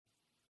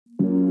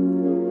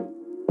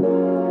You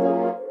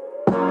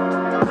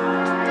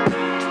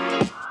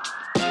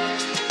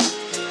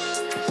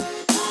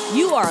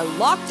are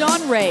Locked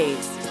On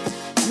Rays,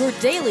 your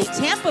daily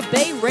Tampa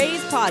Bay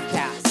Rays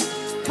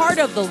podcast. Part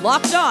of the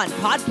Locked On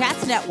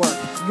Podcast Network,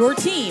 your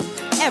team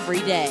every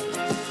day.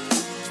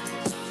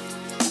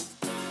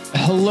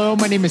 Hello,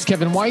 my name is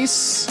Kevin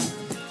Weiss.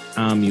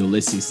 I'm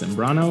Ulysses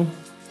Sembrano,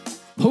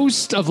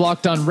 host of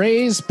Locked On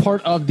Rays,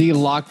 part of the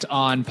Locked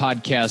On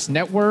Podcast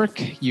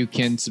Network. You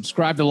can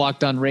subscribe to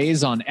Locked On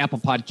Rays on Apple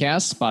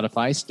Podcasts,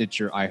 Spotify,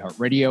 Stitcher,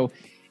 iHeartRadio,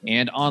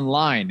 and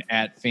online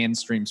at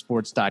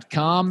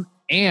fanstreamsports.com.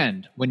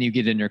 And when you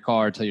get in your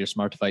car, tell your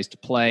smart device to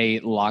play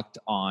Locked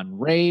On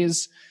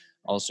Rays.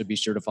 Also, be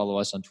sure to follow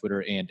us on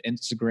Twitter and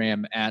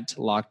Instagram at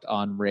Locked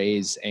On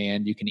Rays.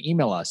 And you can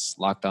email us,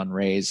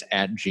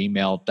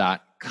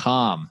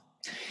 lockedonrays@gmail.com.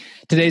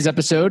 Today's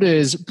episode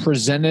is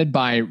presented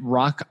by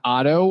Rock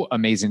Auto.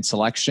 Amazing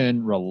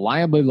selection,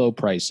 reliably low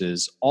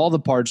prices, all the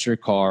parts your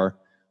car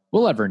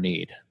will ever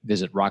need.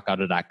 Visit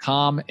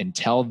rockauto.com and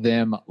tell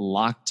them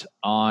Locked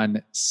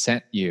On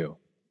sent you.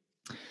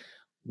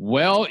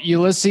 Well,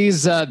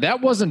 Ulysses,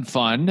 that wasn't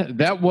fun.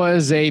 That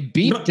was a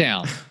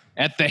beatdown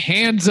at the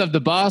hands of the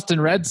Boston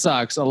Red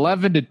Sox,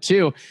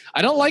 11-2.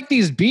 I don't like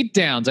these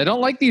beatdowns. I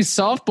don't like these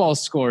softball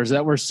scores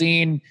that we're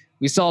seeing.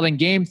 We saw it in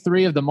Game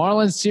 3 of the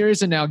Marlins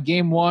series and now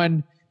Game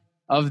 1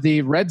 of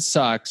the Red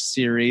Sox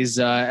series.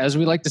 As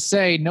we like to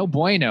say, no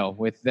bueno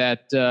with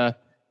that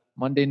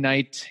Monday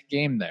night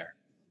game there.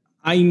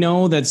 I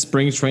know that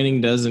spring training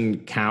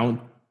doesn't count,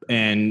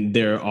 and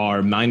there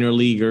are minor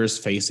leaguers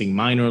facing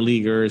minor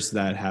leaguers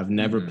that have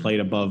never played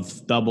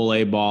above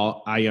Double-A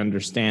ball. I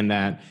understand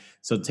that.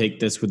 So take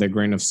this with a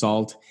grain of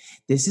salt.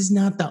 This is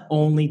not the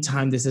only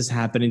time this has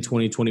happened in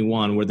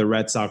 2021 where the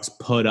Red Sox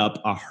put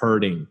up a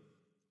hurting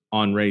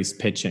on Rays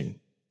pitching.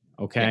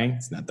 Okay? Yeah.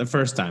 It's not the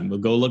first time. We'll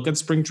go look at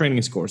spring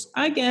training scores.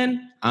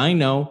 Again, I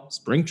know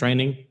spring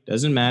training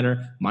doesn't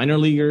matter. Minor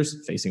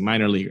leaguers facing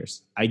minor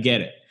leaguers. I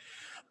get it.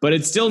 But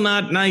it's still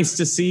not nice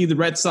to see the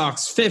Red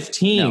Sox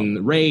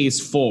 15, Rays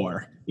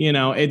 4. You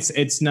know,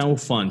 it's no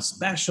fun,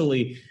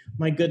 especially,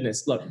 my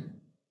goodness, look,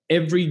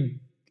 every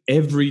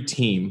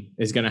team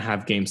is going to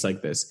have games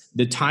like this.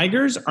 The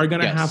Tigers are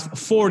going to have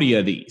 40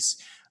 of these.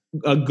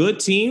 A good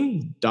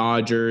team,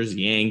 Dodgers,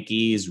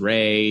 Yankees,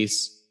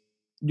 Rays,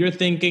 you're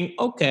thinking,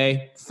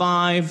 okay,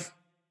 5,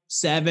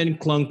 7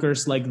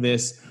 clunkers like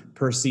this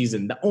per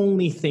season. The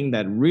only thing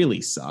that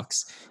really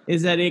sucks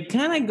is that it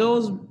kind of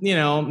goes, you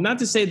know, not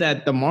to say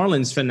that the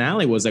Marlins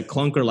finale was a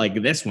clunker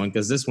like this one,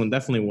 because this one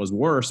definitely was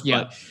worse,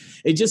 but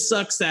it just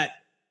sucks that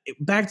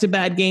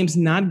back-to-back games,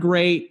 not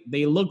great.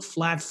 They look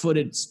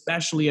flat-footed,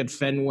 especially at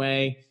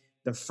Fenway.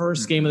 The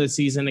first game of the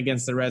season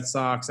against the Red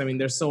Sox, I mean,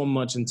 there's so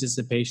much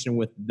anticipation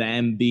with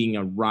them being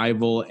a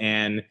rival,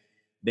 and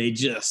they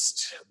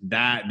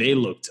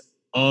looked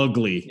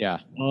ugly. Yeah.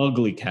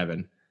 Ugly,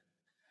 Kevin.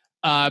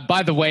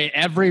 By the way,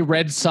 every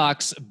Red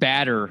Sox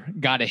batter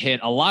got a hit.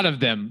 A lot of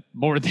them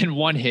more than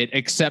one hit,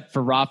 except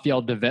for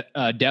Rafael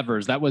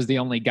Devers. That was the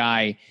only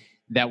guy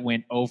that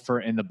went 0 for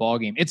in the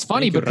ballgame. It's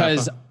funny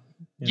because,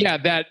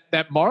 that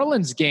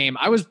Marlins game,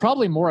 I was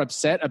probably more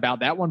upset about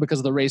that one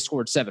because the Rays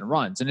scored 7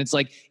 runs. And it's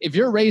like, if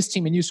you're a Rays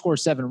team and you score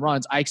 7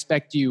 runs, I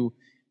expect you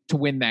to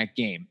win that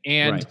game.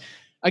 And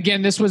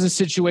again, this was a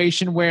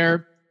situation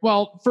where,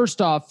 well,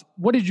 first off,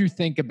 what did you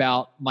think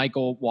about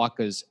Michael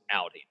Wacha's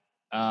outing?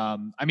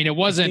 I mean, it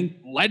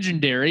wasn't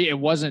legendary. It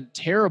wasn't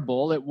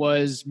terrible. It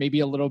was maybe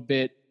a little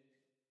bit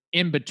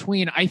in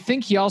between. I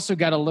think he also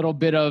got a little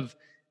bit of,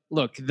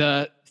 look,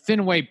 the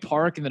Fenway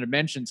Park and the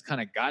dimensions kind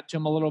of got to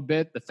him a little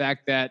bit. The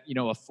fact that, you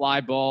know, a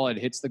fly ball, it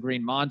hits the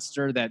green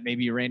monster that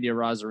maybe Randy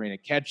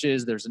Arozarena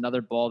catches. There's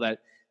another ball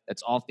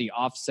that's off the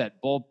offset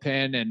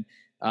bullpen. And,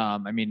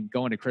 I mean,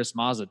 going to Chris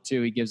Mazza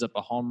too, he gives up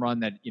a home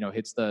run that, you know,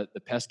 hits the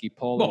pesky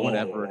pole or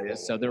whatever it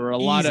is. So there were a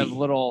lot of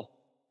little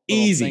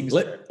things.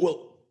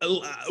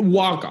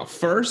 Wacha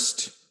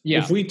first.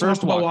 Yeah. If we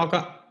talk about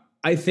Wacha,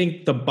 I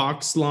think the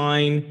box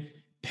line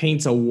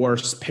paints a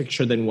worse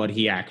picture than what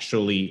he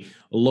actually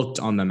looked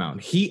on the mound.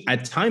 He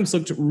at times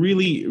looked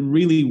really,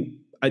 really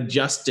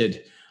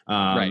adjusted,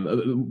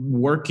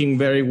 working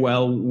very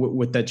well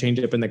with that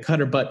changeup and the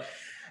cutter. But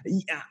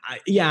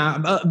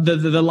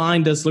the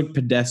line does look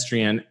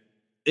pedestrian.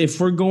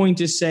 If we're going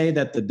to say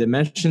that the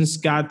dimensions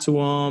got to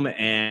him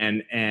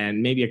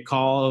and maybe a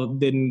call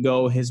didn't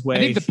go his way,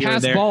 I think the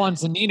pass ball on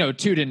Zunino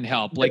too didn't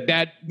help. Like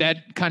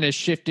that kind of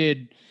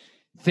shifted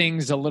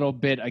things a little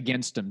bit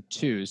against him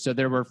too. So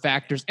there were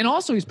factors, and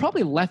also he's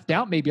probably left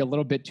out maybe a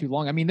little bit too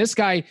long. I mean, this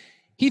guy,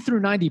 he threw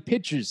 90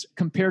 pitches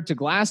compared to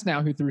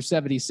Glasnow, who threw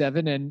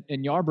 77, and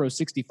Yarbrough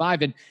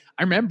 65. And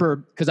I remember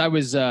because I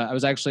was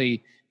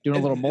actually doing a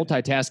little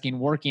multitasking,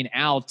 working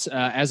out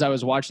as I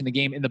was watching the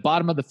game. In the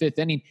bottom of the 5th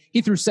inning,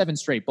 he threw 7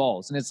 straight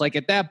balls. And it's like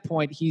at that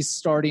point,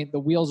 the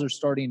wheels are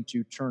starting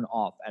to turn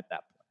off at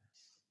that point.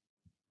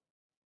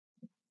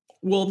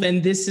 Well,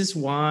 then this is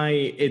why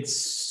it's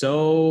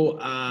so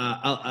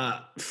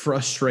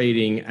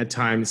frustrating at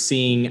times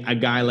seeing a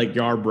guy like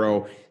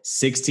Yarbrough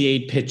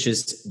 68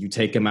 pitches, you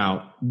take him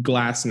out.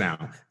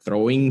 Glasnow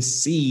throwing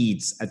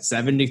seeds at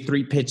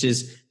 73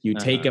 pitches, you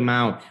take him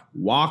out.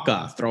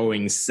 Waka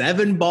throwing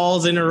 7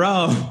 balls in a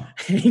row,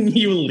 and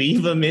you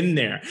leave him in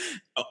there.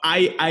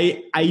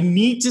 I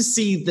need to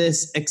see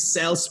this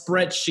Excel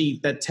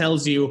spreadsheet that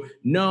tells you,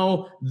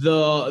 no,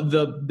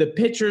 the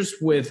pitchers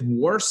with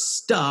worse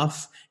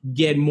stuff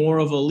get more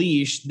of a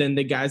leash than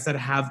the guys that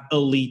have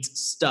elite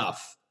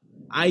stuff.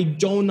 I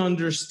don't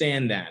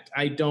understand that.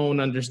 I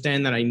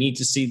need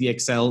to see the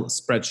Excel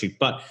spreadsheet.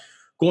 But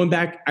going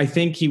back, I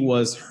think he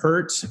was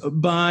hurt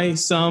by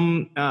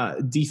some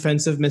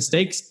defensive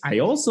mistakes. I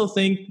also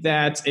think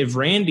that if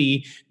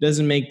Randy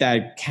doesn't make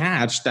that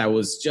catch, that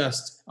was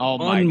just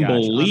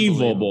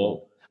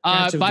unbelievable.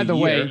 By the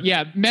way,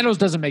 Meadows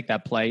doesn't make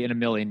that play in a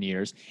million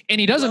years. And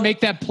he doesn't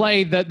make that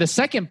play, the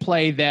second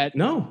play that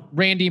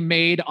Randy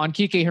made on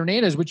Kike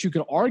Hernandez, which you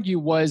could argue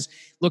was,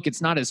 look,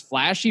 it's not as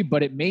flashy,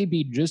 but it may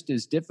be just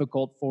as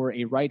difficult for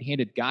a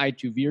right-handed guy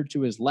to veer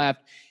to his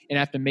left and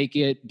have to make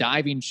it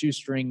diving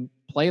shoestring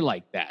play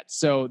like that.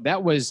 So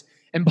that was,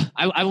 and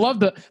I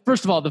love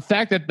first of all, the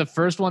fact that the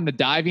first one, the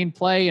diving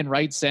play in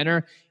right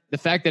center, the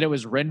fact that it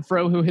was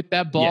Renfroe who hit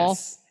that ball.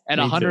 Yes. At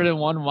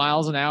 101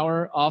 miles an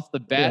hour off the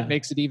bat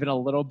makes it even a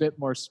little bit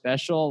more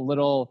special, a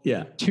little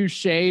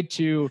touche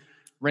to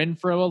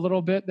Renfroe a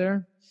little bit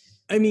there.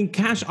 I mean,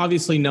 Cash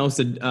obviously knows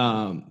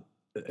that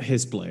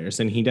his players,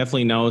 and he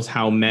definitely knows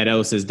how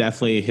Meadows is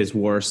definitely his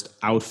worst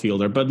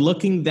outfielder. But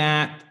looking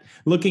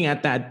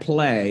at that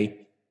play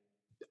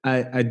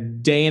a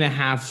day and a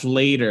half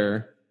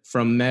later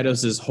from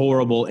Meadows'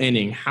 horrible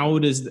inning, how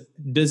does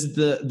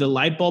the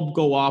light bulb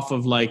go off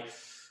of like,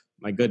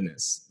 my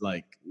goodness,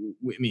 like,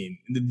 I mean,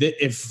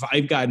 if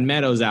I've got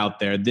Meadows out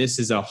there, this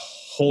is a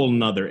whole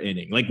nother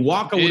inning. Like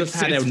Waka would have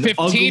had an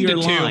uglier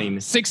line.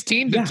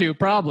 16-2,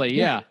 probably.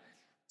 Yeah.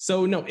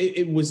 So no,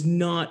 it was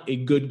not a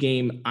good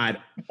game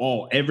at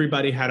all.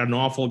 Everybody had an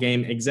awful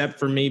game except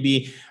for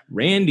maybe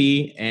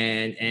Randy,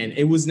 and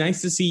it was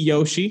nice to see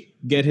Yoshi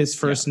get his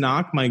first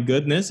knock. My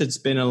goodness, it's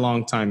been a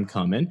long time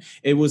coming.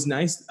 It was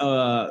nice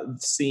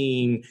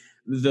seeing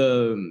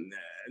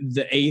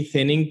the 8th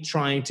inning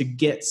trying to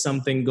get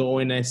something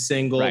going, a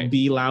single,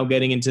 B-Lau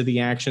getting into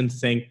the action.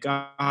 Thank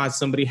God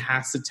somebody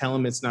has to tell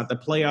him it's not the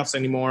playoffs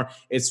anymore.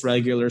 It's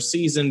regular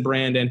season,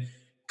 Brandon.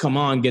 Come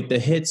on, get the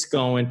hits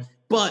going.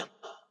 But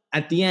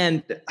at the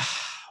end,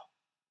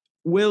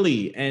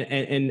 Willie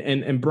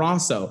and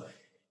Brasso,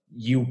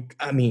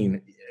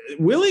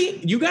 Willie,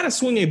 you got to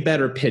swing a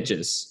better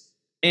pitches.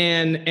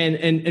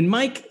 And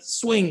Mike,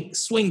 swing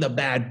the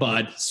bat,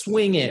 bud.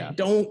 Swing it. Yeah.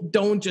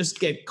 Don't just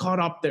get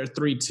caught up there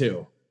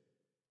 3-2.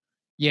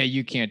 Yeah,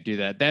 you can't do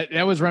that.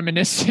 That was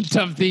reminiscent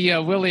of the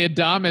Willie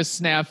Adames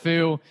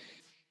snafu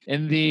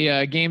in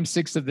the Game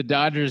 6 of the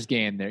Dodgers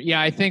game there. Yeah,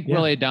 I think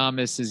Willie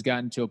Adames has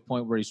gotten to a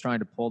point where he's trying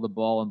to pull the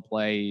ball and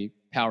play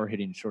power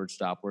hitting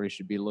shortstop, where he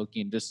should be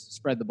looking, just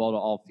spread the ball to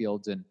all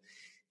fields and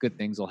good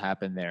things will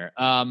happen there.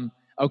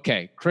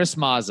 Okay, Chris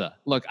Mazza.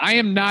 Look, I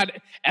am not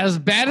as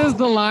bad as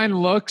the line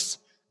looks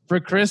for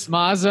Chris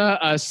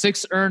Mazza.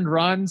 6 earned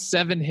runs,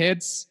 7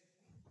 hits,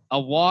 a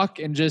walk,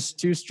 and just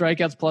 2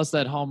 strikeouts plus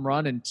that home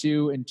run in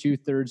 2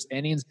 2/3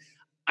 innings.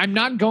 I'm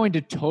not going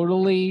to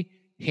totally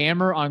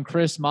hammer on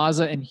Chris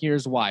Mazza, and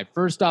here's why.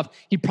 First off,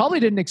 he probably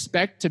didn't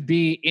expect to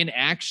be in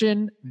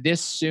action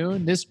this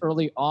soon, this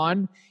early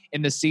on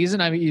in the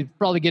season. I mean, he's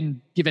probably getting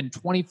given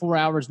 24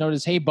 hours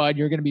notice. Hey, bud,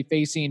 you're going to be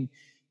facing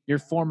your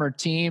former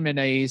team in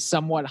a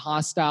somewhat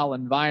hostile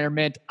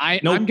environment.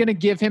 I'm going to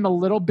give him a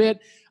little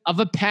bit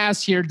of a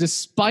pass here,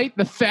 despite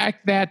the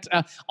fact that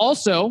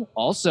also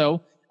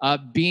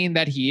being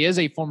that he is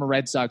a former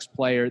Red Sox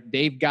player,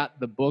 they've got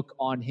the book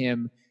on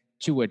him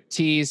to a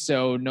T.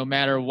 So no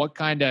matter what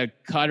kind of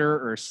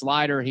cutter or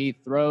slider he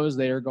throws,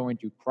 they are going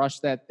to crush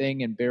that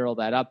thing and barrel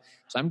that up.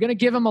 So I'm going to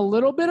give him a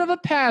little bit of a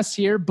pass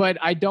here, but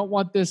I don't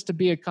want this to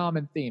be a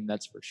common theme.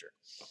 That's for sure.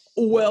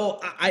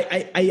 Well,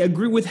 I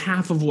agree with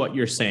half of what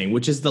you're saying,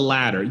 which is the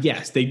latter.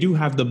 Yes, they do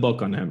have the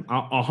book on him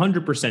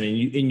 100%.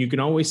 And you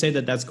can always say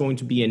that that's going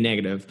to be a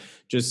negative,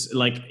 just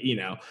like,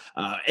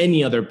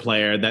 any other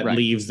player that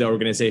leaves the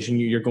organization,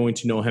 you're going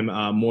to know him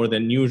more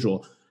than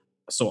usual.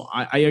 So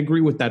I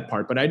agree with that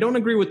part, but I don't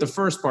agree with the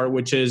first part,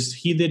 which is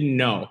he didn't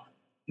know.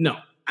 No,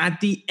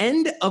 at the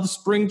end of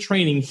spring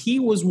training, he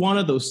was one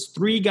of those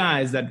 3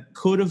 guys that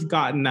could have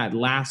gotten that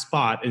last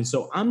spot. And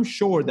so I'm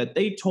sure that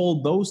they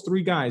told those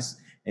 3 guys,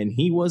 and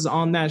he was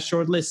on that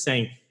short list,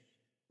 saying,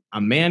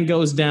 a man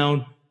goes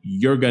down,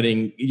 you're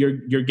getting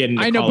the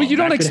I know, call. but you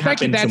don't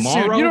expect it that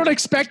soon. You don't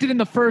expect it in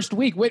the first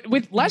week.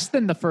 With less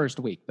than the first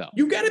week, though.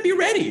 You got to be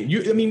ready.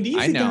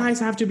 These guys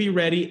have to be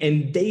ready,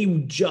 and they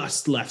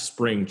just left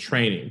spring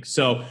training.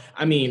 So,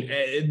 I'm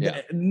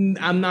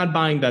not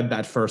buying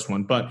that first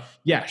one. But,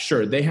 yeah,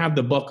 sure, they have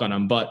the book on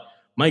them. But,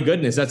 my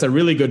goodness, that's a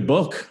really good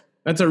book.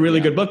 That's a really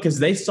good book because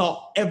they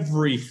saw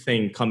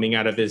everything coming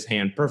out of his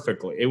hand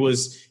perfectly. It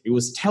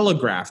was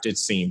telegraphed, it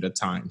seemed, at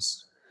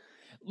times.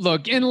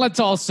 Look, and let's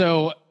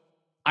also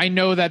I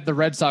know that the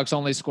Red Sox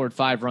only scored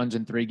 5 runs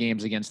in 3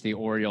 games against the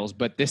Orioles,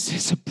 but this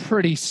is a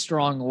pretty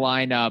strong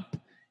lineup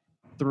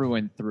through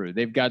and through.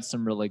 They've got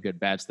some really good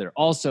bats there.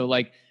 Also,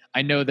 like,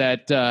 I know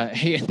that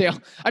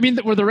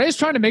were the Rays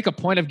trying to make a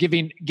point of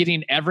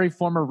getting every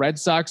former Red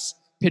Sox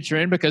pitcher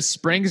in, because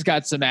Springs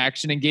got some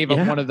action and gave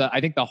up one of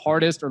the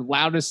hardest or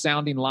loudest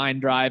sounding line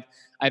drive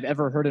I've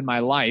ever heard in my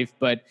life.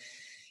 But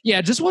yeah,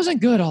 it just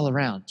wasn't good all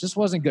around. Just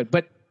wasn't good.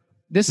 But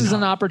this is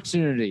an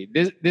opportunity.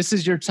 This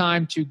is your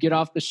time to get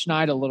off the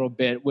schneid a little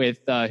bit with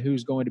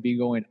who's going to be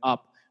going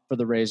up for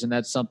the Rays, and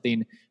that's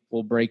something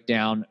we'll break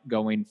down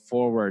going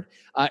forward.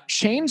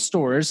 Chain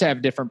stores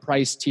have different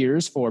price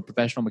tiers for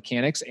professional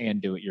mechanics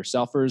and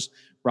do-it-yourselfers.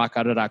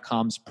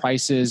 RockAuto.com's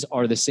prices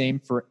are the same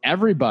for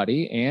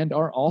everybody and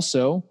are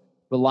also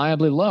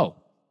reliably low.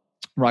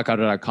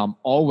 RockAuto.com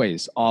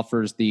always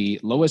offers the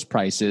lowest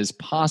prices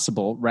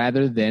possible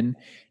rather than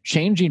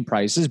changing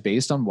prices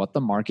based on what the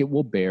market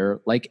will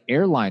bear, like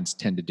airlines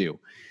tend to do.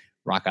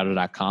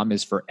 RockAuto.com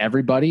is for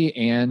everybody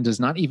and does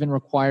not even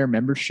require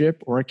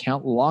membership or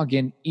account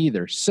login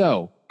either.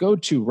 So go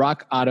to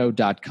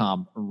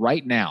RockAuto.com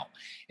right now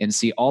and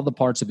see all the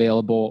parts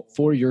available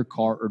for your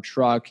car or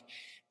truck.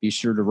 Be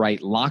sure to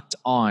write "Locked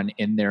On"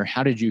 in their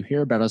 "How did you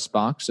hear about us"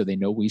 box so they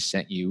know we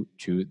sent you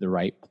to the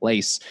right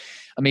place.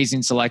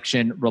 Amazing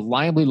selection,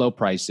 reliably low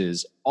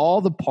prices,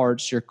 all the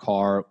parts your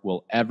car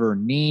will ever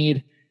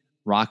need.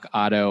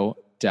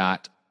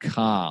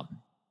 RockAuto.com.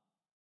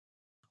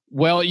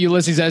 Well,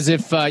 Ulysses, as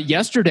if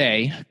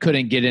yesterday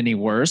couldn't get any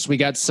worse, we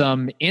got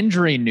some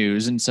injury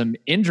news and some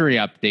injury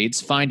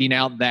updates, finding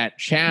out that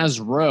Chaz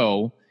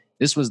Rowe,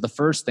 this was the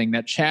first thing,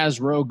 that Chaz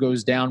Rowe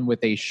goes down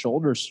with a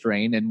shoulder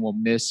strain and will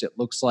miss, it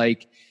looks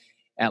like,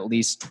 at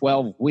least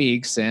 12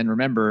 weeks. And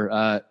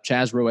remember,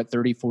 Chaz Rowe at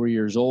 34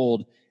 years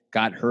old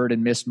got hurt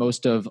and missed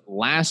most of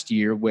last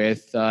year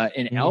with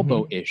an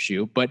elbow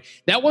issue. But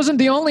that wasn't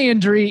the only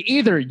injury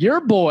either. Your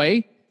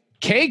boy,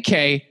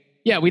 KK,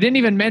 yeah, we didn't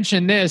even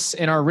mention this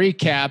in our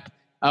recap.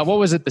 What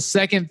was it, the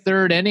second,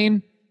 third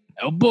inning?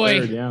 Oh,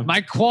 boy,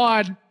 my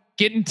quad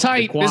getting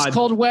tight. This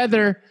cold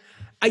weather.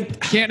 I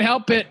can't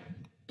help it.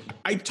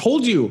 I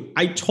told you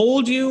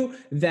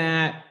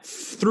that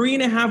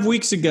 3.5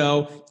 weeks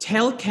ago,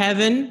 tell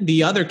Kevin,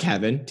 the other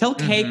Kevin, tell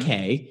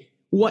KK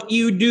what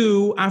you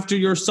do after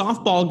your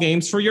softball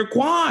games for your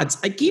quads.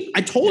 I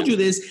told you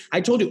this.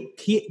 I told you,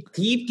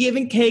 keep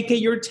giving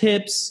KK your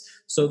tips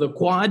so the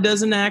quad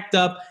doesn't act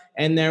up.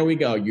 And there we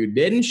go. You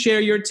didn't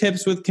share your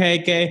tips with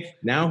KK.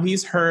 Now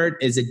he's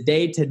hurt. Is it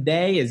day to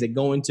day? Is it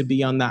going to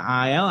be on the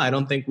IL? I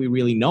don't think we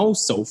really know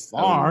so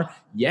far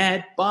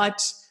yet,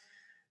 but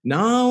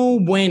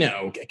no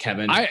bueno,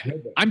 Kevin.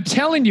 I'm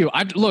telling you,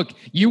 look,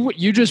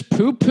 you just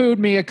poo-pooed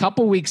me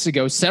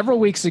several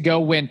weeks ago,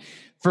 when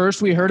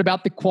first we heard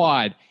about the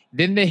quad,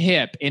 then the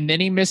hip, and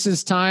then he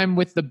misses time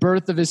with the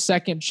birth of his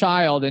second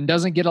child and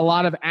doesn't get a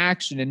lot of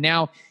action. And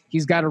now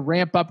he's got to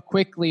ramp up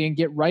quickly and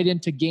get right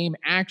into game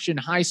action,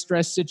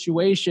 high-stress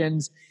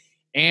situations.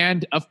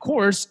 And, of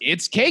course,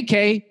 it's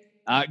KK.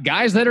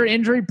 Guys that are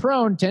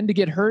injury-prone tend to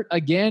get hurt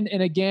again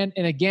and again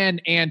and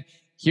again. And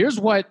here's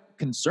what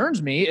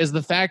concerns me is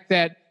the fact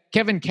that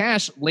Kevin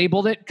Cash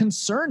labeled it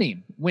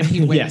concerning when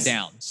he went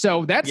down.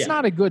 So that's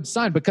not a good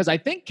sign, because I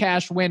think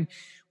Cash, when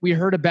we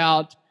heard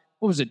about,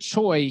 what was it,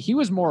 Choi, he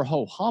was more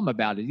ho-hum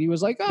about it. He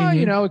was like,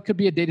 it could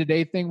be a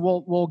day-to-day thing.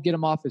 We'll get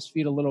him off his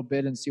feet a little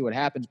bit and see what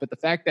happens. But the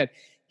fact that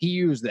he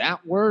used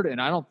that word, and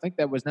I don't think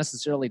that was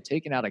necessarily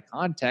taken out of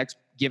context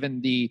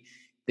given the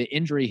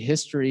injury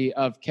history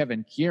of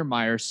Kevin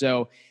Kiermaier.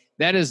 So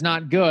that is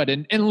not good.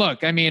 And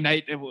look, I mean,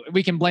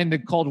 we can blame the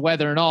cold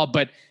weather and all,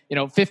 but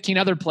 15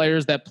 other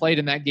players that played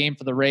in that game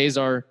for the Rays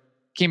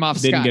came off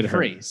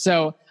scot-free.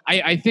 So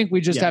I think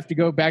we just have to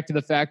go back to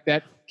the fact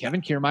that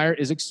Kevin Kiermaier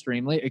is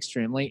extremely,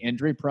 extremely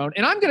injury prone.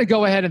 And I'm going to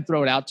go ahead and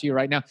throw it out to you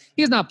right now.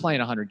 He's not playing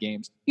 100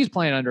 games. He's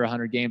playing under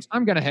 100 games.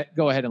 I'm going to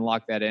go ahead and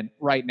lock that in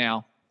right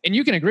now. And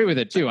you can agree with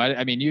it too.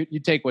 I mean, you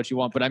take what you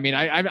want, but I mean,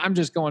 I'm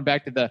just going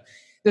back to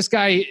this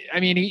guy.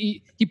 I mean,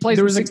 he plays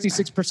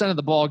 66% of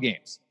the ball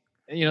games,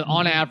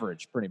 on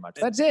average, pretty much.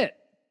 That's it.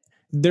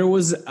 There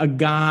was a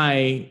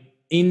guy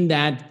in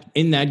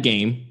that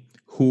game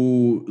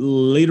who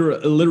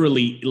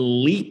literally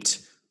leaped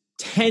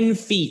 10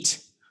 feet.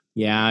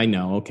 Yeah, I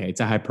know. Okay,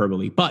 it's a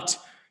hyperbole, but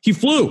he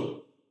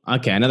flew.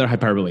 Okay, another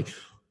hyperbole.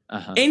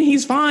 And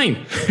he's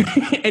fine.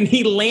 And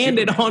he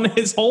landed on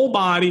his whole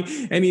body,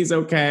 and he's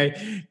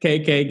okay.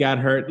 KK got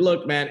hurt.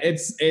 Look, man,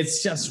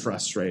 it's just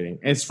frustrating.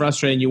 It's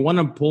frustrating. You want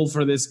to pull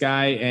for this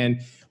guy,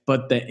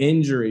 but the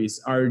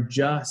injuries are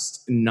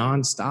just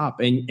nonstop.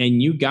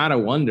 And you gotta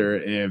wonder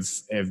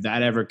if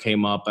that ever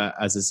came up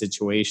as a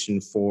situation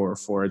for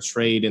a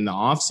trade in the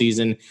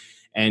offseason.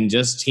 And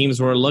just teams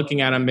were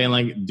looking at him being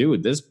like,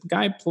 dude, this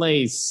guy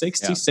plays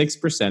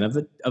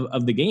 66%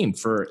 of the game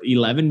for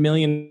 $11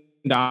 million.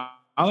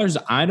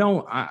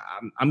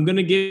 I'm going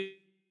to give,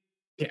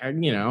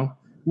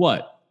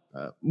 what?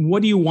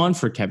 What do you want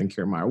for Kevin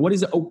Kiermaier? What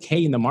is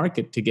okay in the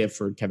market to get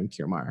for Kevin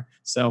Kiermaier?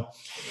 So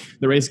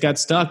the Rays got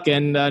stuck,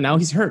 and now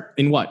he's hurt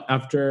in what?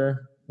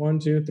 After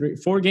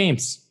 4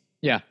 games.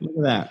 Yeah. Look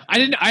at that.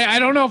 I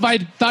don't know if I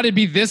thought it'd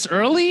be this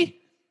early,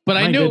 but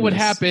I knew it would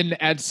happen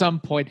at some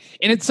point.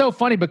 And it's so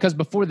funny because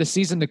before the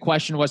season, the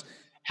question was,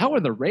 how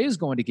are the Rays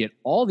going to get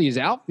all these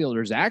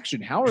outfielders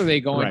action? How are they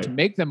going to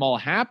make them all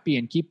happy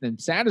and keep them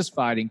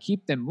satisfied and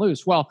keep them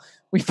loose? Well,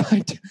 we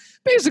find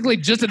basically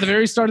just at the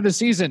very start of the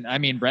season. I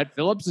mean, Brett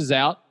Phillips is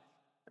out.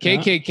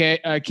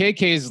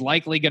 KK is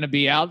likely going to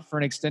be out for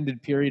an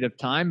extended period of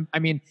time. I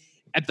mean,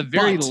 at the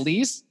very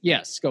least,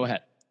 yes, go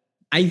ahead.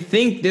 I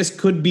think this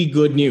could be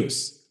good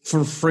news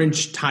for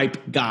French type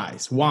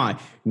guys. Why?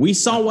 We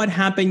saw what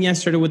happened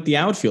yesterday with the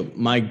outfield.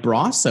 Mike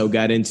Brasso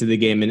got into the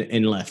game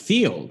in left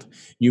field.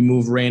 You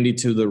move Randy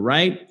to the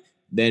right,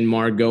 then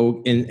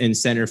Margot in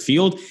center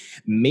field.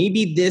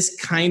 Maybe this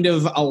kind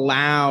of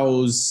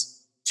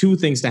allows two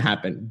things to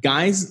happen.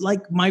 Guys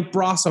like Mike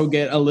Brasso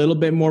get a little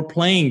bit more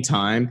playing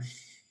time.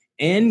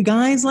 And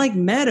guys like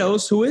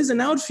Meadows, who is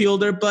an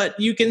outfielder, but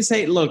you can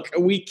say, look,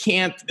 we're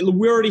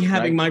already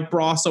having Mike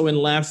Brasso in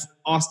left.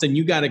 Austin,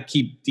 you got to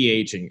keep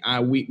DHing.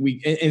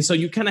 And so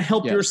you kind of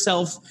help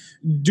yourself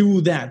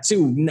do that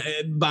too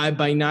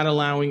by not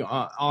allowing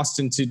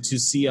Austin to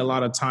see a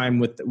lot of time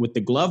with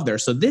the glove there.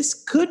 So this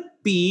could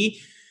be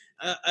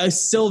a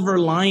silver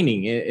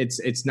lining.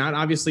 It's not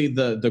obviously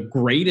the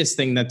greatest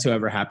thing that to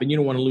ever happen. You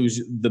don't want to lose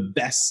the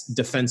best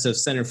defensive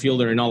center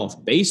fielder in all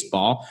of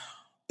baseball,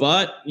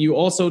 but you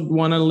also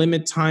want to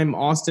limit time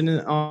Austin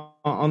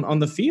on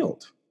the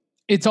field.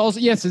 It's also,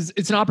 yes,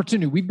 it's an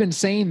opportunity. We've been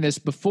saying this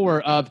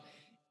before of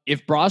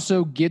if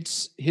Brasso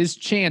gets his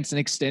chance, an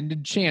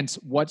extended chance,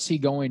 what's he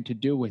going to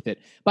do with it?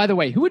 By the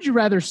way, who would you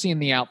rather see in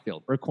the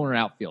outfield or corner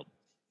outfield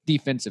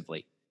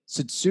defensively?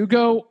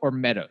 Tsutsugo or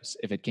Meadows,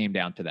 if it came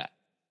down to that?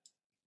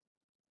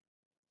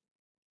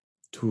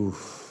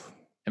 Oof.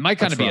 It might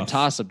kind of be a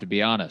toss-up, to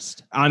be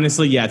honest.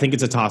 Honestly, yeah, I think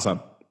it's a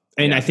toss-up.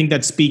 And I think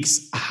that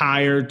speaks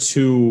higher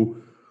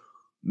to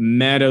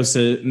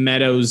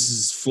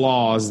Meadows'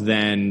 flaws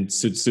than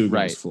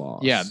Tsutsugo's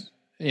flaws. Yeah.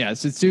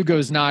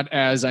 Tsutsugo's not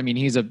as, I mean,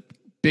 he's a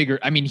bigger,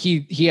 I mean,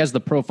 he has the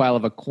profile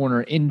of a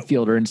corner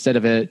infielder instead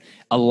of a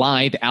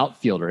live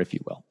outfielder, if you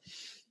will.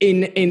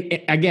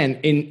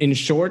 In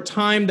short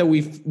time that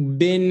we've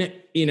been,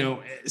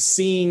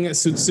 seeing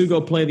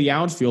Tsutsugo play the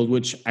outfield,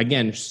 which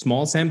again,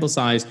 small sample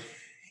size,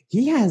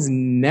 he has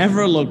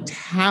never looked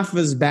half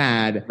as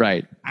bad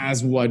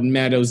as what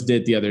Meadows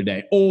did the other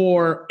day,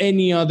 or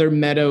any other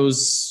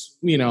Meadows,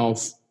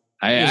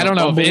 I don't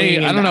know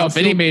if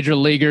any major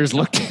leaguers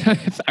looked.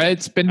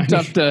 It's been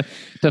tough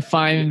to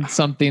find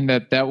something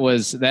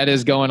that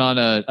is going on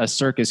a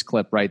circus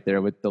clip right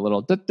there with the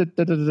little.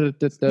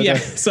 Yeah,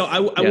 so I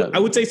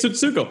would say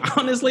Tsutsugo.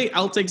 Honestly,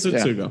 I'll take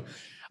Tsutsugo.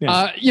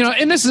 Yeah.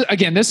 And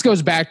this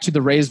goes back to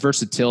the Rays'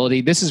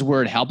 versatility. This is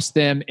where it helps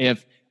them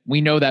if we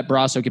know that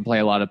Brasso can play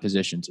a lot of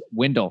positions.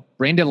 Wendell,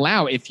 Brandon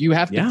Lau, if you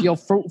have to feel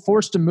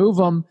forced to move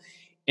them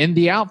in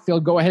the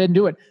outfield, go ahead and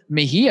do it.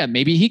 Mejia,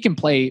 maybe he can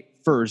play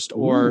first,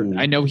 or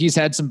I know he's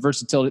had some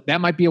versatility. That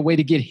might be a way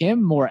to get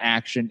him more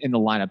action in the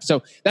lineup.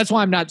 So that's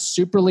why I'm not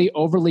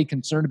overly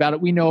concerned about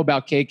it. We know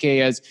about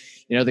KK as,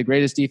 the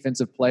greatest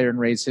defensive player in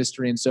Rays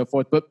history and so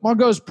forth, but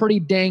Margot's pretty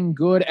dang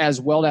good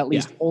as well to at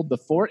least hold the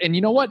fort. And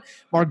you know what?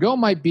 Margot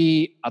might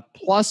be a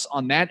plus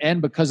on that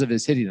end because of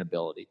his hitting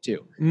ability too.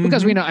 Mm-hmm.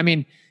 Because we know, I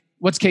mean,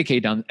 what's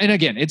KK done? And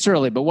again, it's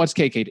early, but what's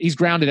KK? He's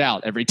grounded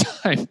out every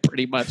time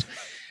pretty much.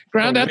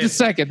 Ground out to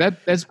second.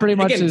 That's pretty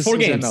much his 4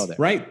 games,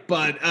 right?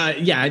 But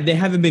they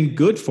haven't been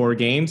good 4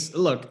 games.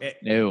 Look,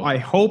 I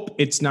hope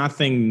it's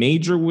nothing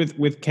major with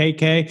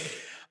KK.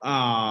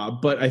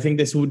 But I think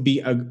this would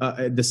be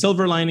the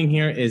silver lining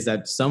here is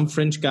that some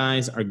French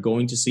guys are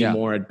going to see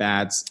more at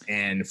bats,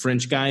 and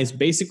French guys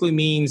basically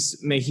means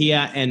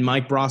Mejia and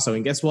Mike Brasso.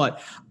 And guess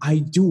what? I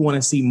do want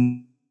to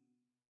see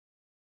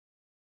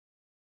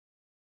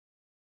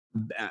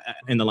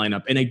in the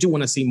lineup, and I do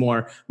want to see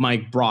more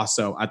Mike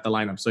Brasso at the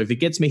lineup. So if it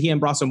gets Mejia and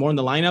Brasso more in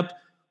the lineup,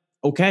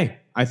 okay,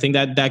 I think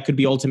that could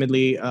be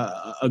ultimately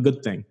a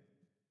good thing.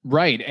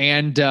 Right.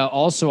 And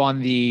also on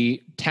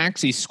the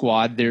taxi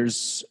squad,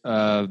 there's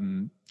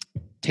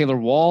Taylor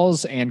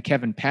Walls and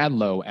Kevin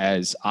Padlow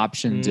as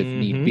options if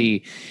need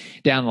be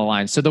down the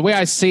line. So the way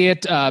I see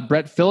it,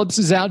 Brett Phillips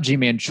is out,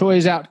 G-Man Choi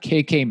is out,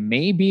 KK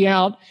may be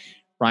out,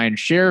 Ryan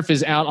Sheriff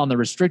is out on the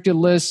restricted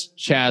list,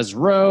 Chaz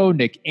Rowe,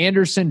 Nick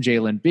Anderson,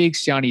 Jalen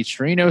Beeks, Yanni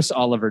Chirinos,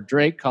 Oliver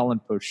Drake, Colin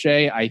Poche.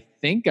 I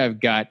think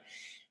I've got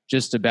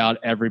just about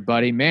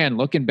everybody. Man,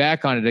 looking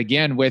back on it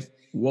again with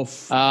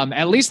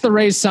at least the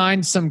Rays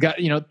signed some guys,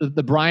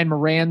 the Brian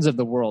Morans of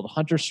the world,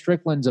 Hunter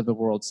Stricklands of the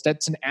world,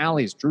 Stetson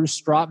Alley's, Drew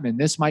Strotman.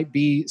 This might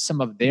be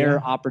some of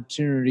their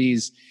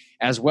opportunities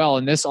as well.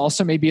 And this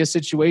also may be a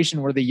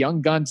situation where the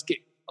young guns get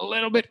a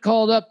little bit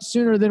called up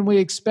sooner than we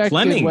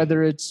expected,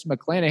 whether it's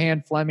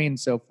McClanahan, Fleming, and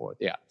so forth.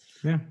 Yeah.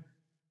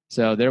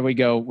 So there we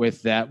go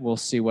with that. We'll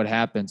see what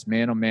happens.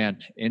 Man, oh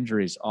man,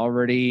 injuries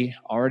already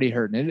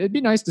hurting. It'd be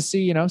nice to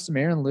see, some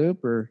Aaron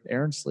Loop or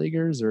Aaron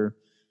Slegers or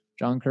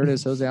John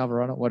Curtis, Jose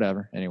Alvarado,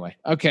 whatever. Anyway,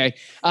 okay.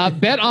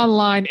 Bet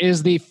Online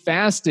is the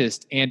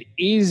fastest and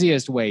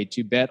easiest way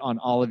to bet on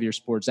all of your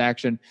sports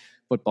action.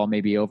 football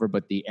may be over,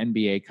 but the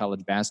NBA,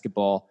 college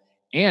basketball,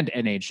 and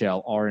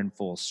NHL are in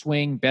full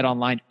swing.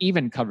 BetOnline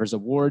even covers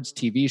awards,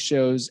 TV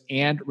shows,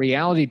 and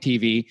reality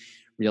TV.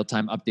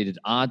 Real-time updated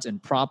odds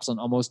and props on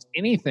almost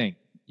anything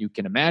you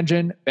can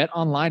imagine.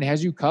 BetOnline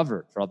has you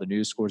covered for all the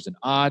news, scores, and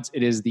odds.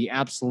 It is the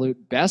absolute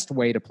best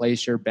way to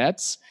place your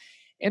bets,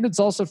 and it's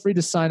also free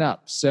to sign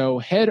up. So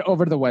head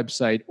over to the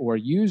website or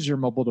use your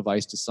mobile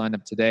device to sign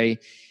up today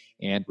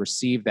and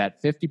receive that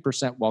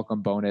 50%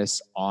 welcome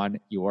bonus on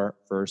your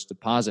first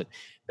deposit.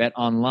 Bet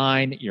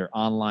Online, your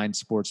online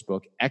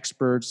sportsbook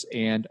experts.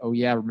 And oh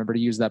yeah, remember to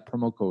use that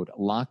promo code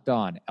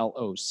LOCKEDON,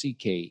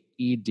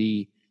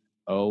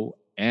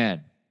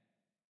 LOCKEDON.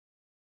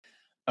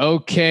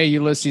 Okay,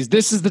 Ulysses,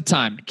 this is the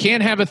time.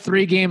 Can't have a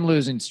 3-game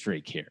losing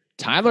streak here.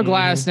 Tyler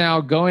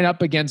Glasnow going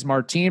up against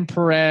Martin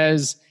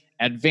Perez.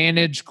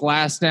 Advantage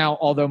Glasnow,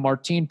 although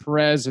Martin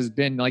Perez has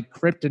been like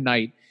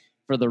kryptonite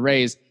for the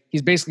Rays.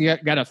 He's basically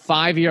got a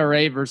 5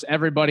 ERA versus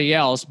everybody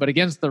else, but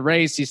against the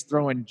Rays, he's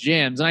throwing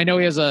gems. And I know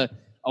he has a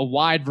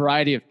wide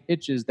variety of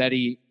pitches that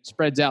he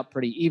spreads out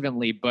pretty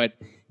evenly, but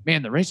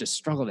man, the Rays just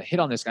struggle to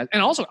hit on this guy.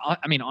 And also,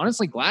 I mean,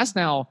 honestly,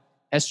 Glasnow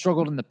has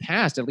struggled in the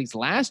past, at least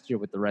last year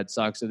with the Red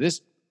Sox. So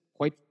this,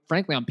 quite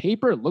frankly, on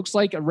paper, it looks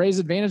like a Rays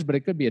advantage, but it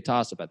could be a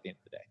toss-up at the end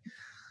of the day.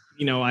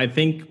 You know, I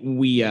think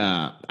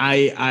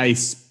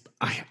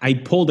I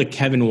pulled a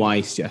Kevin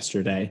Weiss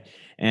yesterday.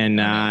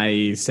 And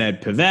I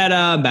said,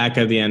 Pivetta, back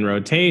of the end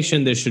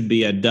rotation. This should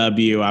be a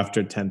W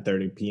after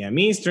 10:30 p.m.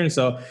 Eastern.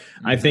 So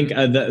I think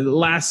the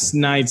last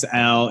night's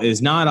L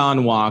is not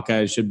on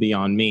Waka. It should be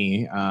on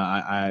me.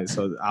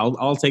 So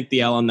I'll take the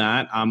L on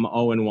that. I'm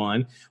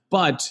 0-1.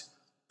 But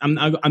I'm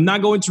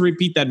not going to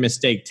repeat that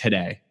mistake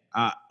today.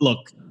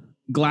 Look,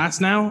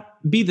 Glasnow,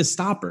 be the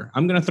stopper.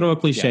 I'm going to throw a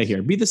cliche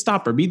here. Be the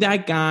stopper. Be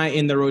that guy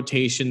in the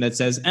rotation that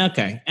says,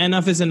 okay,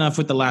 enough is enough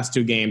with the last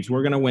 2 games.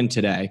 We're going to win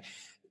today.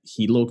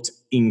 He looked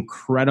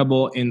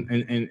incredible in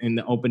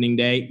the opening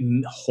day.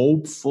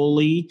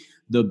 Hopefully,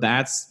 the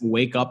bats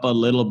wake up a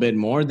little bit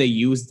more. They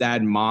use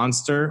that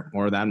monster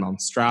or that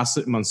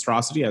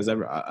monstrosity, as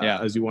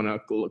you want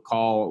to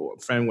call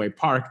Fenway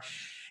Park,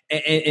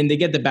 and they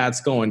get the bats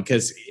going.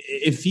 Because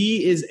if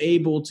he is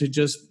able to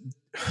just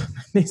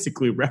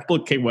basically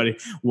replicate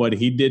what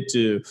he did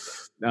to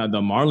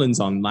the Marlins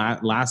on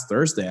last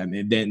Thursday, I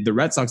mean, then the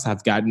Red Sox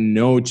have got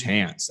no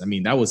chance. I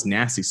mean, that was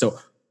nasty. So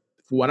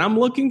what I'm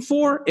looking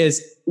for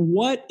is,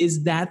 what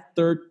is that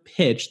third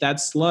pitch, that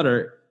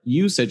slutter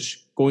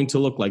usage going to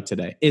look like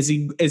today? Is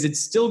it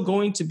still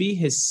going to be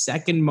his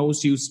second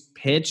most used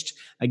pitched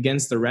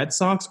against the Red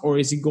Sox? Or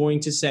is he going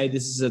to say,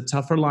 this is a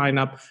tougher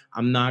lineup,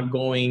 I'm not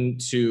going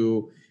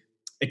to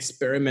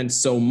experiment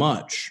so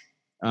much?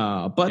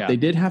 But they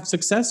did have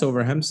success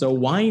over him. So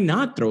why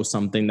not throw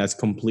something that's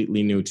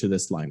completely new to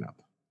this lineup?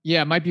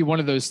 Yeah, it might be one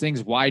of those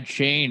things. Why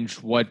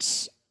change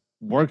what's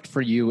worked for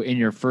you in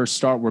your first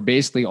start, where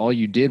basically all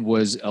you did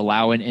was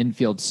allow an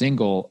infield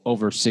single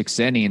over 6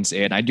 innings?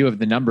 And I do have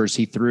the numbers.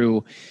 He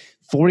threw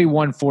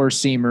 41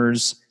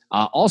 four-seamers.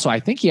 Also, I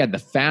think he had the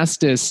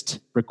fastest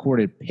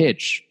recorded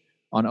pitch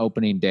on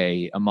opening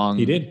day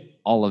among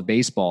all of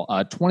baseball.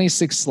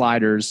 26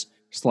 slutters,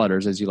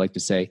 as you like to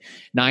say,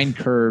 9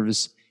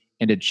 curves,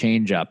 and a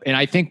changeup. And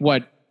I think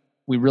what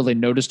we really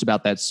noticed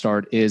about that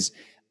start is,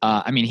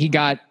 he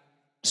got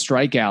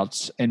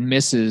strikeouts and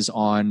misses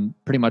on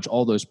pretty much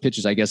all those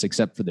pitches, I guess,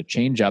 except for the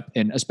changeup,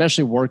 and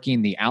especially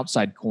working the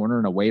outside corner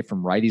and away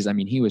from righties. I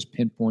mean, he was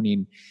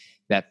pinpointing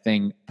that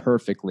thing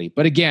perfectly.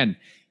 But again,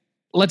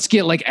 let's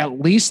get like at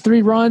least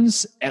 3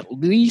 runs, at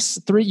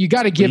least 3. You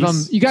got to give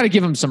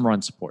him some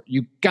run support.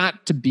 You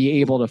got to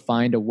be able to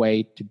find a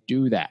way to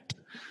do that.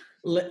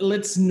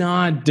 Let's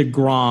not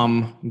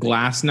DeGrom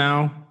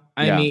Glasnow.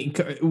 I mean,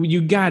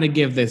 you got to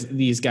give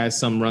these guys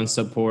some run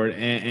support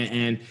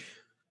and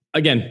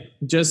again,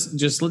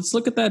 just let's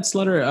look at that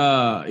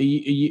slutter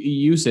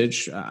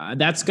usage.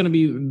 That's going to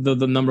be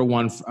the number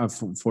one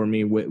for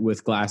me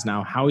with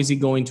Glasnow. How is he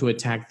going to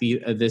attack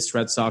this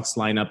Red Sox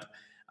lineup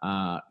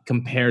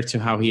compared to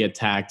how he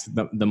attacked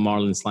the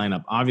Marlins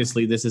lineup?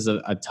 Obviously, this is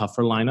a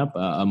tougher lineup,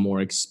 a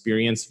more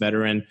experienced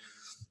veteran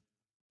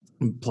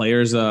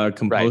players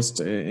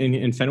composed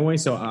in Fenway.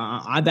 So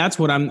that's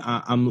what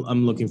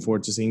I'm looking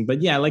forward to seeing.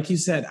 But yeah, like you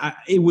said,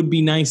 it would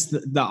be nice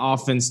the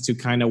offense to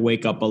kind of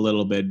wake up a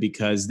little bit,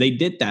 because they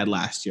did that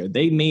last year.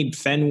 They made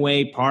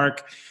Fenway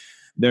Park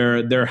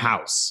their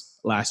house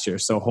last year.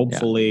 So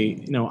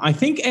hopefully, I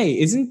think,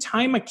 isn't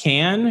Ty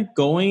McCann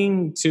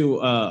going to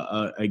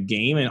a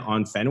game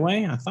on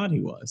Fenway? I thought he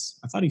was.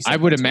 I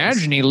would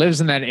imagine he lives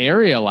in that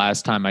area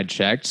last time I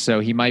checked. So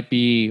he might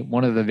be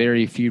one of the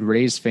very few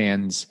Rays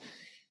fans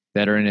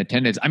that are in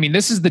attendance. I mean,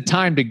 this is the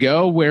time to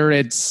go where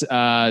it's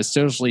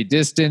socially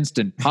distanced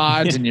and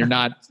pods and you're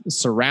not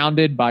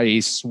surrounded by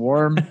a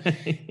swarm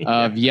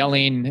of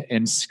yelling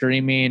and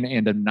screaming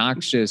and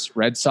obnoxious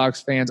Red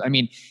Sox fans. I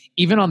mean,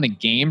 even on the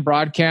game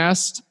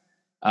broadcast,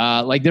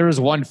 there was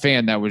one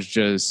fan that was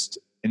just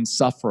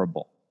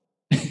insufferable.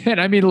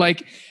 And I mean,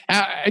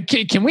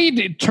 can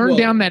we turn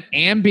down that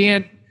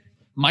ambient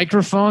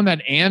microphone,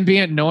 that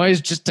ambient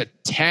noise, just a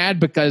tad,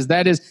 because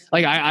that is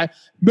like, I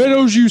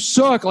Meadows, you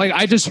suck. Like,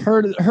 I just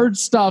heard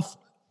stuff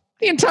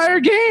the entire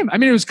game. I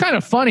mean, it was kind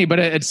of funny, but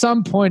at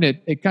some point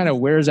it kind of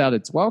wears out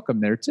its welcome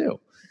there too.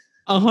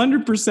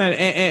 100%.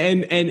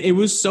 And it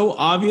was so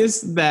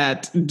obvious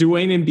that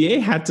Dwayne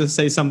NBA had to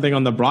say something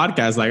on the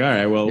broadcast. Like, all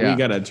right, well, we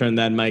got to turn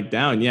that mic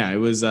down. Yeah, it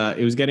was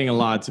getting a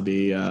lot to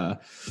be,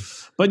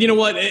 but you know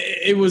what?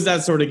 It was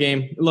that sort of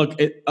game. Look,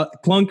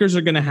 clunkers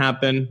are going to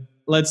happen.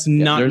 Let's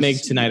not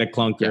make tonight a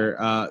clunker.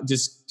 Yeah.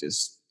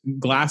 Just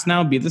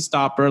Glasnow be the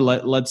stopper.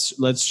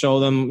 Let's show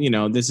them,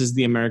 this is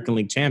the American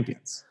League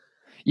champions.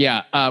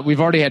 Yeah,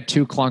 we've already had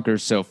 2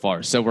 clunkers so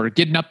far, so we're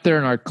getting up there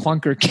in our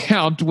clunker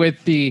count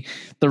with the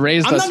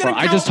Rays thus far.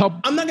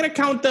 I'm not going to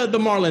count the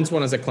Marlins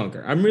one as a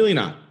clunker. I'm really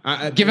not.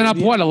 Giving up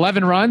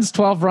 11 runs,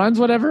 12 runs,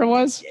 whatever it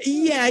was.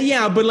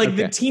 Yeah, but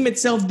the team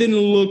itself didn't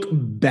look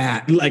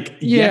bad.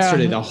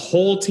 Yesterday, the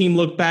whole team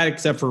looked bad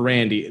except for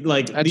Randy.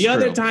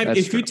 Other time,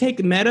 if you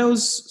take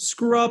Meadows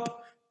screw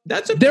up,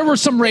 there were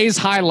some Rays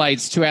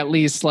highlights to at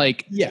least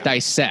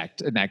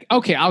dissect in that.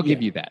 Okay, I'll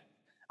give you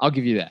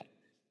that.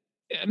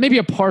 Maybe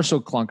a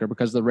partial clunker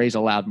because the Rays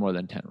allowed more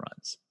than 10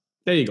 runs.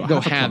 There you go.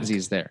 Go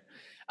halvesies there.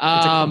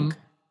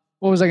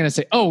 What was I going to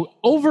say? Oh,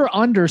 over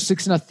under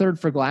 6 1/3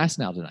 for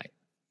Glasnow tonight.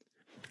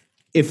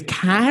 If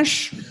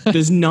Cash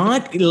does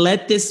not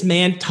let this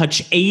man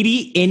touch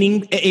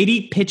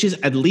 80 pitches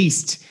at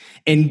least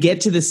and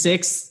get to the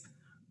 6th,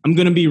 I'm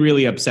going to be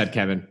really upset,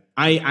 Kevin.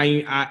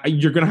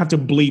 You're going to have to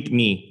bleep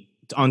me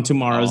on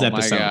tomorrow's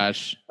episode. Oh my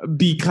gosh.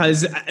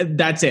 Because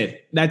that's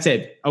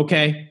it.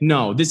 Okay.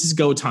 No, this is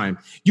go time.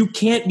 You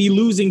can't be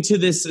losing to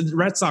this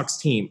Red Sox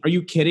team. Are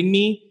you kidding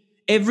me?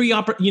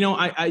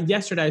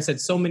 Yesterday I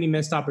said so many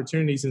missed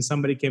opportunities and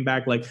somebody came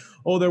back like,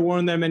 oh, there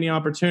weren't that many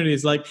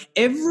opportunities. Like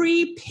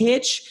every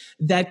pitch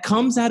that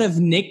comes out of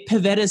Nick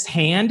Pavetta's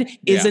hand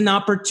is an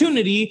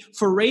opportunity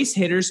for race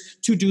hitters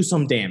to do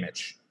some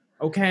damage.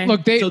 Okay.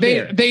 Look,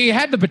 they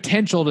had the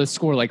potential to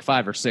score like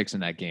 5 or 6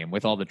 in that game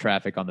with all the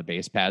traffic on the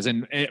base paths.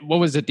 And what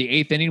was it, the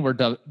 8th inning where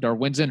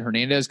Darwinzon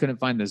Hernandez couldn't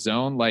find the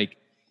zone? Like,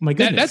 my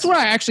goodness. That's where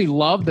I actually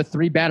love the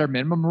 3-batter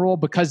minimum rule,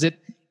 because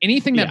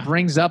anything that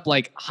brings up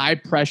like high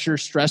pressure,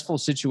 stressful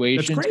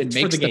situations and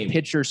makes the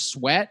pitcher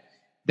sweat.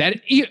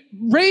 That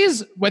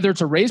Rays, whether it's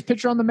a Rays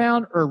pitcher on the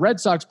mound or a Red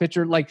Sox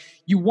pitcher, like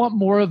you want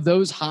more of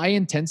those high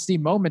intensity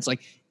moments.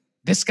 Like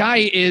this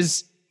guy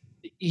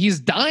he's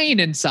dying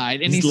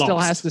inside and he still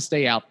has to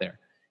stay out there.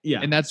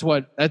 Yeah. And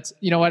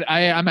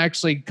I'm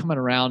actually coming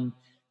around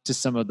to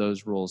some of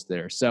those rules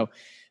there. So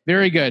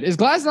very good. Is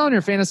Glasnow on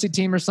your fantasy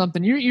team or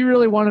something? You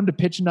really want him to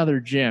pitch another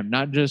Jim,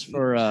 not just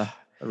for a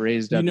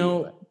Rays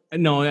W.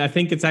 No, I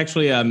think it's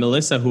actually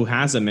Melissa who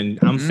has him, and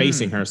I'm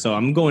facing her, so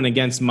I'm going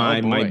against my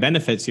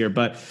benefits here.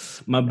 But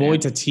my boy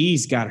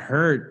Tatis got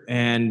hurt,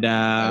 and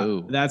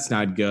that's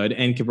not good.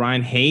 And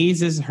Brian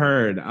Hayes is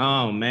hurt.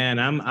 Oh man,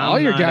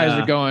 all your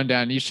guys are going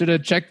down. You should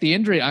have checked the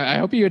injury. I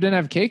hope you didn't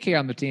have KK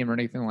on the team or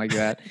anything like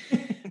that.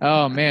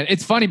 Oh man,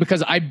 it's funny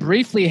because I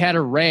briefly had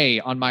a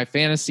Ray on my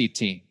fantasy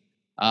team,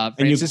 and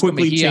you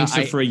quickly changed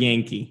it for a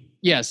Yankee.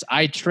 Yes,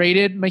 I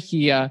traded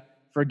Mejia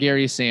for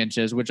Gary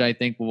Sanchez, which I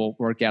think will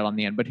work out on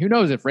the end. But who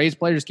knows, if Rays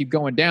players keep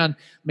going down,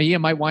 Mejia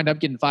might wind up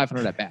getting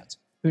 500 at-bats.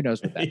 Who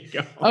knows with that?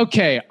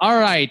 Okay, all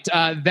right.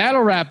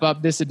 That'll wrap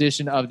up this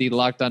edition of the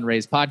Locked On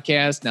Rays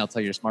podcast. Now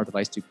tell your smart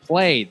device to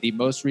play the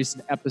most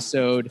recent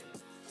episode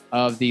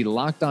of the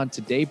Locked On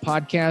Today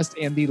podcast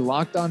and the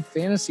Locked On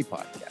Fantasy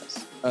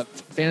podcast,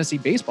 Fantasy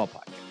Baseball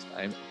podcast.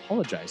 I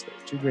apologize,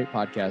 though. 2 great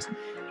podcasts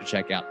to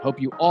check out.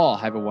 Hope you all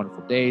have a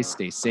wonderful day.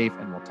 Stay safe,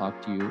 and we'll talk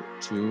to you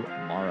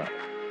tomorrow.